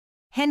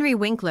Henry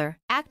Winkler,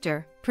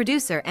 actor,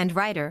 producer and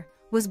writer,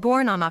 was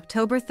born on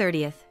October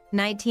 30,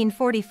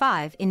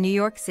 1945 in New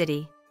York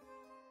City.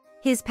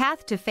 His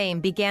path to fame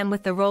began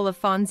with the role of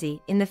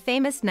Fonzie in the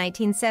famous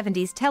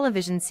 1970s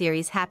television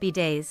series Happy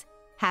Days,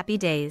 Happy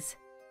Days.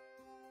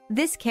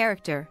 This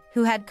character,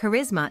 who had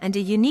charisma and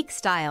a unique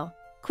style,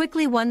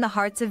 quickly won the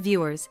hearts of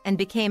viewers and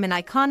became an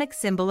iconic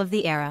symbol of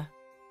the era.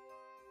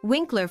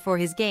 Winkler for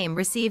his game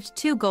received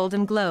 2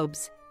 Golden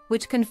Globes,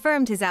 which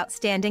confirmed his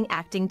outstanding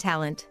acting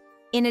talent.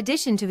 In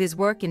addition to his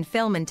work in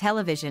film and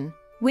television,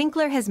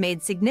 Winkler has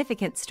made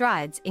significant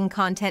strides in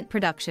content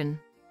production.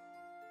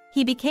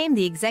 He became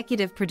the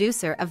executive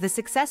producer of the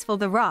successful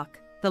The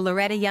Rock, The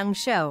Loretta Young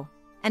Show,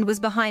 and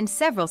was behind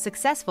several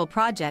successful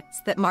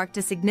projects that marked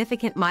a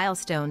significant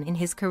milestone in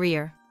his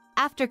career.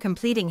 After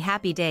completing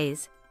Happy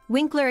Days,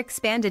 Winkler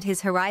expanded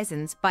his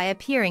horizons by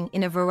appearing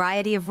in a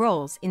variety of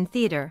roles in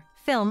theater,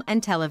 film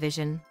and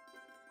television.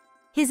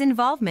 His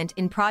involvement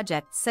in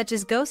projects such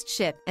as Ghost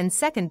Ship and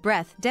Second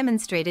Breath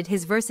demonstrated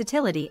his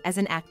versatility as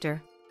an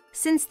actor.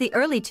 Since the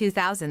early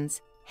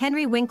 2000s,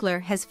 Henry Winkler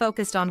has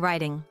focused on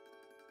writing.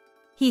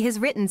 He has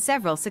written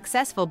several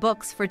successful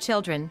books for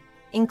children,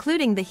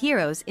 including the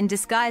Heroes in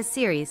Disguise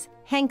series,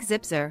 Hank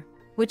Zipzer,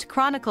 which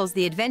chronicles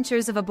the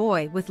adventures of a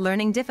boy with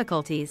learning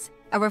difficulties,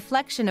 a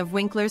reflection of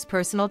Winkler's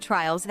personal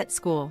trials at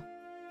school.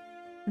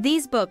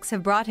 These books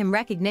have brought him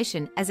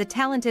recognition as a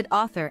talented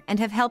author and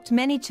have helped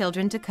many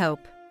children to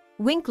cope.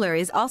 Winkler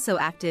is also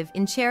active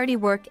in charity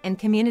work and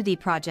community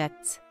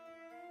projects.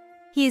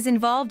 He is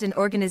involved in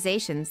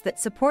organizations that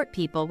support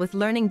people with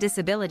learning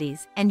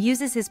disabilities and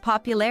uses his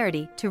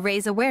popularity to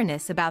raise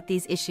awareness about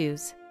these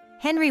issues.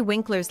 Henry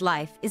Winkler's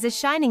life is a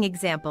shining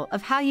example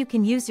of how you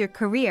can use your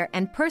career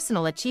and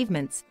personal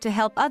achievements to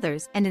help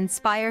others and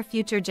inspire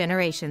future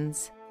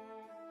generations.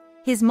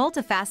 His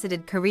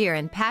multifaceted career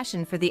and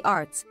passion for the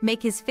arts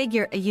make his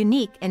figure a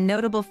unique and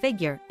notable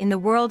figure in the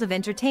world of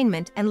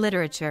entertainment and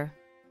literature.